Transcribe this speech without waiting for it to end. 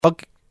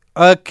Okay.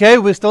 Okay,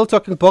 we're still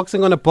talking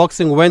boxing on a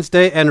Boxing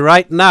Wednesday, and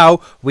right now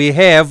we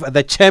have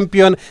the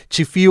champion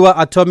Chifiwa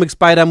Atomic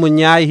Spider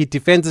Munyai. He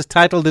defends his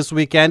title this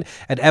weekend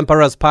at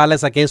Emperor's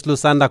Palace against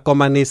Lusanda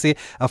Komanisi,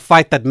 a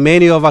fight that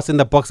many of us in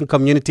the boxing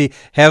community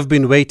have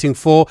been waiting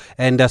for.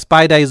 And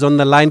Spider is on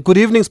the line. Good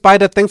evening,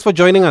 Spider. Thanks for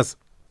joining us.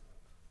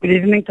 Good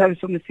evening,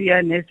 Tabiso Messiah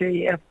and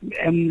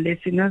SAFM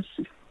listeners.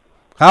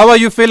 How are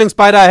you feeling,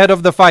 Spider, ahead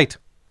of the fight?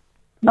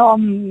 No,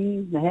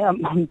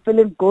 I'm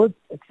feeling good,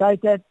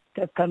 excited.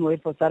 Just can't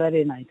wait for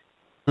Saturday night.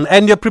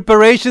 And your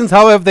preparations,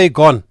 how have they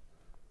gone?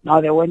 No,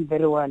 they went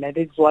very well. I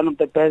think it's one of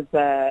the best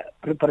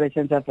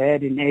preparations I've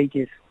had in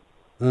ages.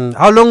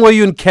 How long were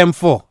you in camp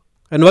for?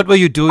 And what were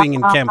you doing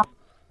in camp?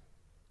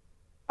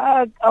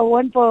 I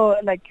went for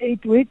like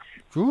 8 weeks.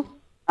 True.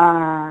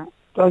 It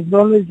was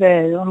always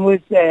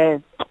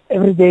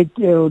every day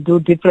to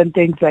do different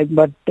things.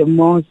 But the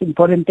most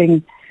important thing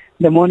in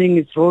the morning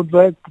is road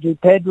work,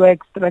 repair work,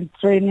 strength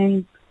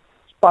training,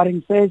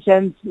 sparring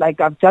sessions.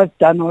 I've just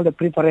done all the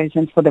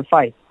preparations for the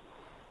fight.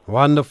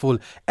 Wonderful.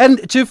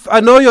 And Chief, I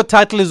know your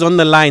title is on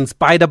the line,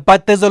 Spider,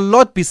 but there's a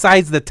lot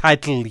besides the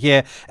title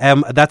here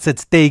that's at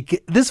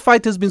stake. This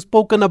fight has been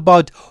spoken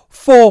about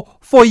for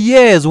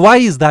years. Why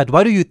is that?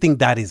 Why do you think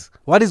that is?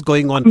 What is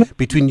going on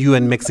between you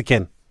and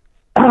Mexican?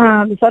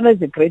 Lusanda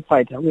is a great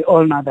fighter. We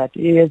all know that.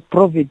 He has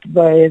proved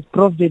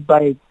it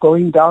by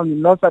going down. He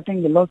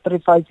lost 3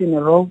 fights in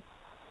a row.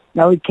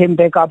 Now he came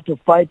back up to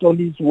fight all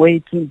his way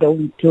to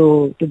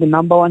the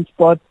number one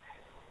spot,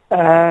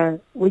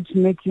 which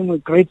makes him a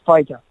great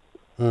fighter.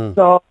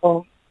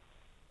 So,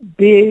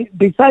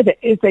 beside the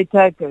SA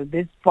title,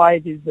 this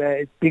fight is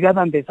bigger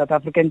than the South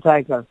African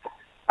title.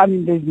 I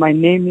mean, there's my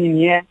name in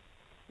here,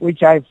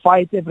 which I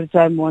fight every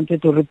time I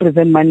wanted to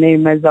represent my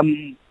name. As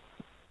I'm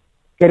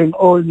getting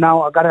old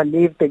now, I gotta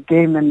leave the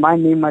game, and my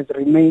name has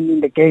remained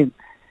in the game.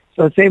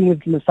 So same with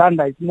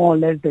Lusanda, it's more or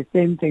less the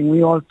same thing.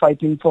 We're all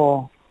fighting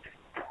for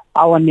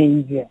our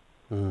names here.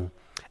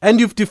 And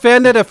you've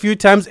defended a few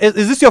times.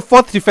 Is this your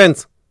fourth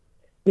defense?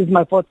 This is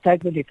my fourth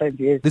title defense,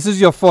 yes. This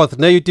is your fourth.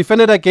 Now you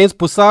defended against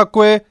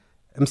Pusakwe,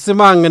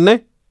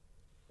 Msimangene.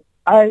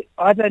 I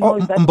don't know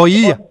that.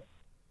 Mboyiya.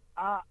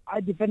 I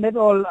defended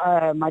all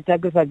my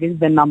titles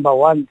against the number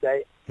ones.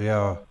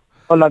 Yeah.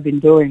 All I've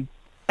been doing.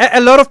 A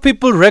lot of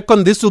people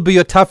reckon this will be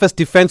your toughest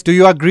defense. Do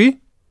you agree?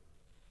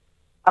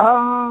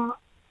 Yeah,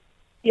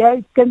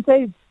 I can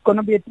say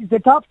it's a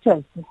tough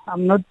test.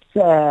 I'm not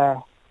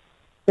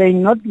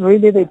saying not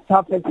really the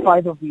toughest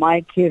fight of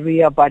my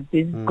career, but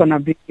this is gonna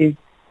be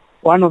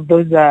one of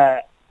those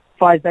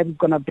fights that is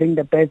gonna bring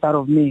the best out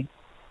of me.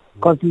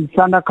 Because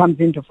Lusanda comes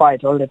in to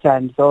fight all the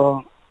time,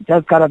 so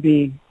just gotta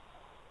do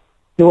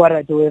what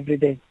I do every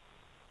day.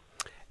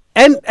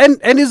 And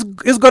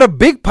he's got a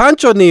big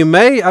punch on him,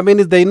 eh? I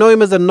mean, they know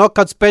him as a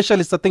knockout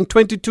specialist. I think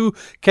 22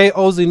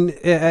 KOs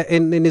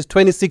in his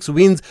 26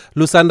 wins,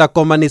 Lusanda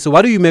Komanisi. So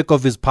what do you make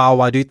of his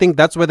power? Do you think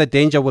that's where the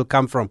danger will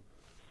come from?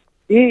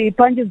 He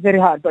punches very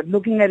hard, but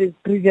looking at his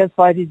previous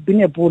fight, he's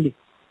been a bully.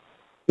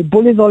 He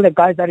bullies all the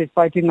guys that he's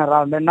fighting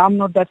around, and I'm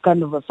not that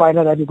kind of a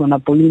fighter that is going to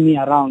bully me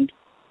around.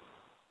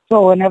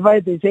 So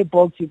whenever they say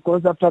box, he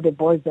goes after the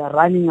boys, they're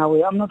running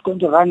away. I'm not going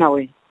to run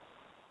away.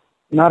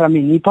 You know what I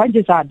mean? He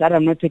punches hard, that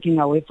I'm not taking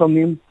away from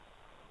him,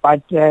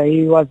 but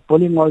he was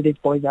bullying all these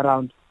boys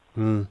around.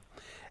 And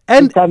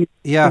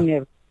yeah,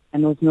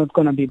 and it's not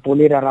going to be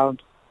bullied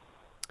around.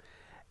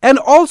 And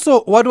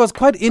also, what was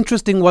quite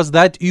interesting was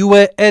that you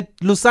were at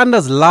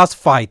Lusanda's last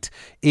fight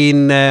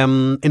in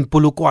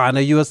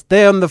Polokwane. You were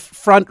there on the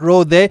front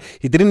row there.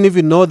 He didn't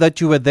even know that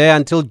you were there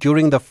until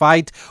during the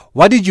fight.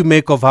 What did you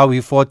make of how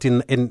he fought in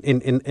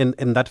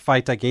that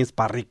fight against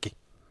Pariki?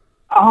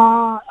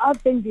 I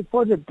think it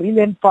was a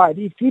brilliant fight.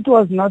 If it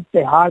was not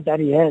the heart that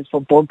he has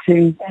for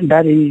boxing and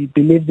that he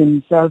believes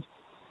in himself,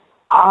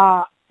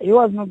 he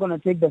was not going to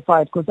take the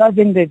fight, because I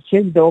think they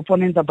changed the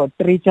opponents about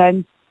 3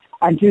 times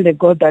until they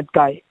got that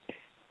guy.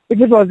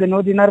 If it was an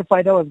ordinary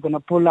fighter, was going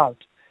to pull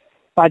out.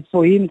 But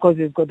for him, because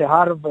he's got the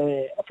heart of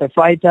a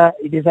fighter,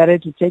 he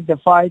decided to take the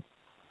fight.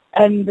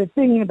 And the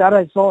thing that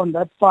I saw in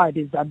that fight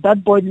is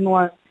that boy didn't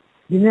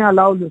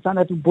allow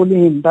Lusanda to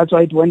bully him. That's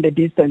why it went the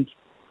distance.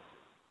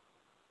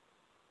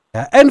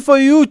 Yeah. And for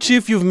you,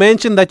 Chief, you've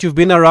mentioned that you've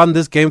been around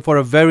this game for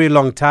a very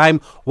long time.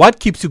 What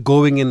keeps you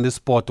going in this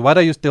sport? What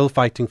are you still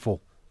fighting for?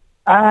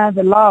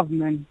 The love,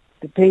 man.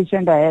 The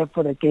passion I have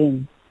for the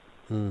game.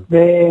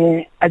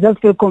 I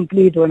just feel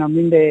complete when I'm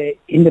in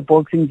the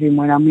boxing gym,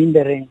 when I'm in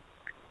the ring,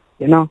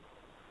 you know.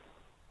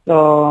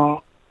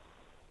 So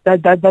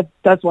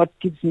that's what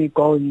keeps me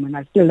going, man.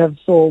 I still have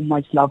so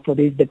much love for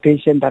this, the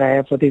passion that I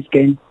have for this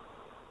game.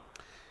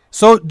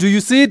 So, do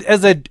you see it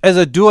as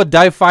a do or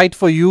die fight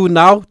for you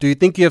now? Do you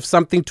think you have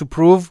something to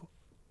prove?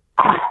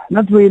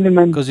 Not really,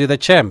 man. Because you're the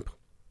champ.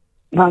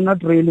 No,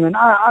 not really, man.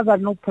 I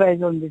got no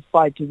pressure on this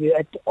fight to be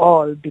at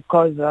all,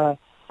 because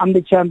I'm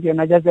the champion.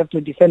 I just have to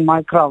defend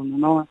my crown, you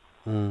know.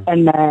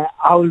 And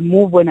I will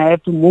move when I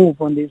have to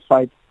move on this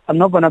fight. I'm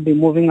not going to be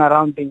moving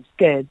around being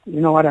scared.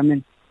 You know what I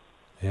mean?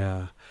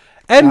 Yeah.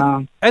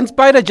 And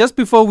Spider, just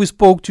before we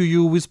spoke to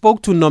you, we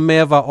spoke to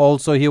Nomeva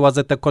also. He was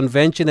at the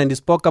convention and he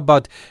spoke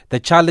about the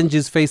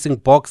challenges facing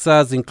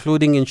boxers,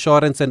 including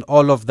insurance and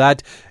all of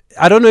that.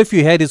 I don't know if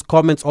you heard his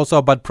comments also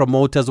about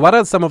promoters. What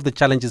are some of the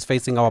challenges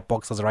facing our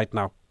boxers right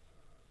now?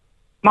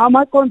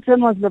 My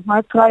concern was that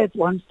my cry at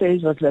one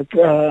stage was like,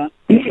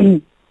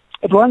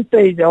 at one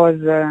stage I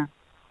was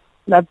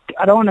like,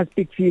 I don't want to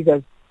speak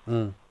figures.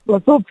 It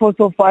was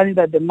so funny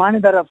that the money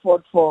that I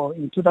fought for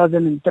in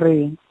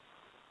 2003,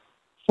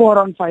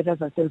 4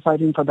 fighters are still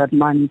fighting for that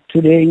money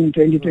today in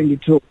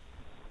 2022.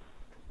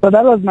 So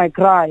that was my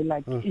cry.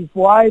 Like, if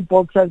why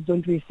boxers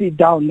don't we sit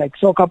down like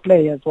soccer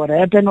players? What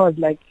happened was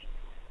like,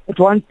 at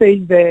one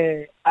stage,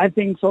 I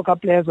think soccer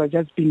players were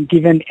just being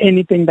given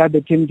anything that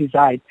the team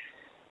decides.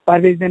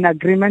 But there's an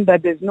agreement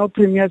that there's no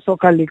Premier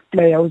Soccer League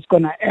player who's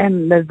going to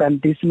earn less than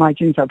this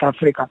much in South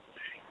Africa.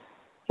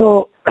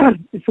 So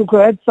if we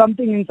could have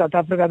something in South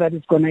Africa that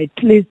is going to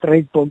at least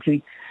raise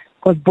boxing,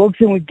 because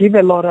boxing will give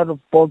a lot out of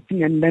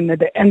boxing, and then at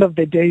the end of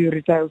the day, you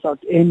retire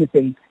without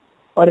anything.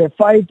 Or a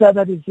fighter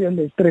that is on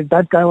the street,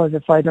 that guy was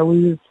a fighter.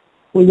 We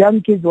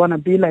young kids want to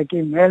be like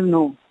him. Hell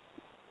no.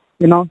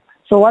 You know?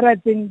 So what I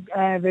think,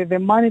 the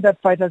money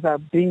that fighters are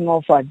being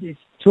offered is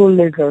too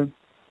little,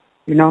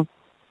 you know?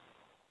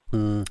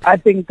 I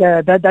think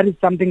that is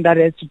something that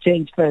has to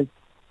change first.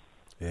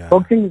 Yeah.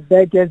 Boxing is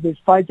there, yes, there's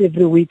fights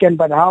every weekend,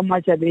 but how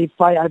much are they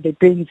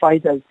paying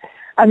fighters?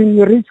 I mean,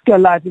 you risk your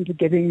life into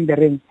getting in the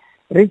ring.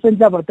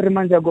 Recently, about 3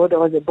 months ago, there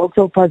was a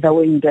boxer who passed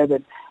away in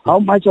Durban. How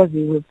much was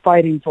he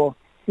fighting for?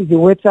 Is he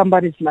worth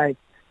somebody's life?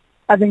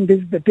 I think this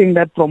is the thing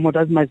that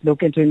promoters must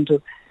look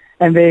into.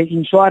 And the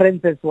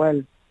insurance as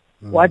well.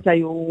 What are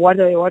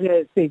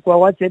you saying?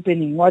 Well, what's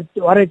happening? What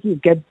if you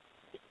get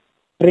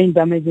brain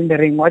damage in the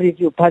ring? What if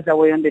you pass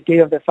away on the day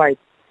of the fight?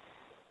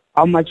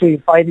 How much are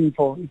you fighting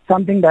for? It's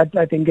something that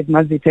I think it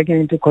must be taken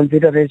into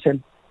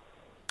consideration.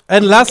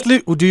 And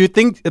lastly, do you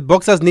think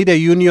boxers need a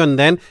union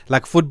then,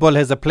 like football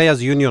has a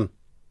players' union?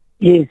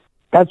 Yes,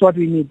 that's what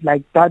we need.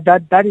 Like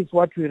that is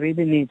what we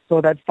really need,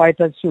 so that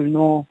fighters should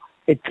know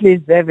at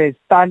least they have a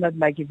standard.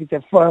 Like if it's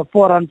a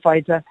 4-round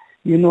fighter,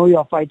 you know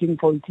you're fighting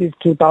for at least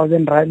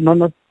 2,000 rand,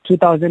 not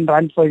 2,000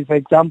 rand for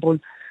example.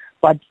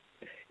 But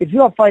if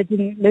you are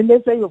fighting,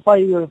 let's say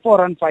you're a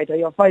 4-round fighter,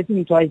 you're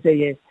fighting twice a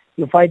year,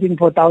 you're fighting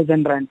for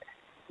 1,000 rand.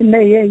 In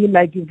a year,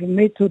 if you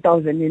make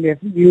 2,000,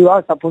 you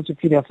are supposed to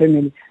feed your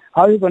family.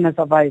 How are you going to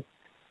survive?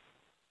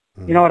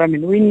 You know what I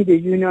mean? We need a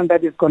union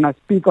that is going to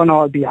speak on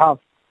our behalf.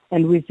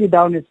 And we sit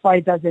down as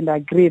fighters and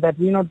agree that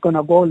we're not going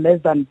to go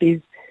less than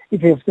this.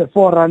 If it's a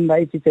 4-rounder,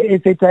 if it's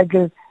an SA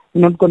tackle,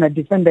 we're not going to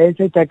defend the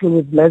SA tackle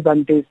with less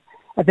than this.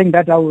 I think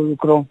that's how we will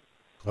grow.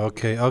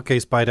 Okay,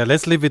 Spider.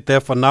 Let's leave it there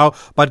for now.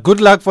 But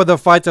good luck for the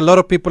fight. A lot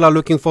of people are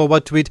looking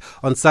forward to it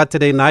on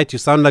Saturday night. You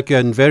sound like you're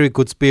in very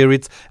good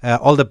spirits.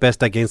 All the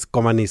best against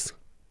Komanisi.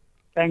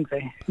 Thanks.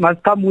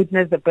 Must come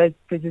witness the best.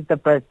 This is the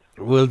best.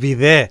 We'll be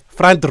there,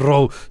 front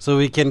row, so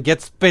we can get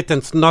spit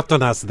and snot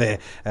on us there.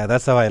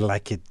 That's how I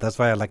like it. That's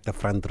why I like the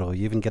front row.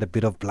 You even get a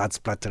bit of blood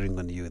splattering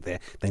on you there.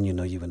 Then you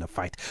know you're in a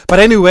fight. But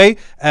anyway,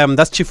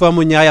 that's Chifua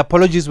Munyai.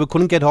 Apologies, we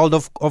couldn't get hold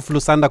of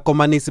Lusanda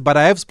Komanisi, but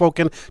I have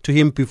spoken to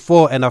him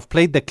before, and I've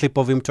played the clip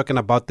of him talking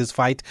about this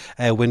fight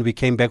when we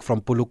came back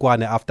from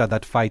Polokwane after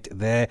that fight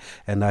there.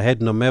 And I had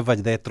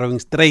Nomeva there throwing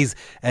strays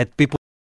at people.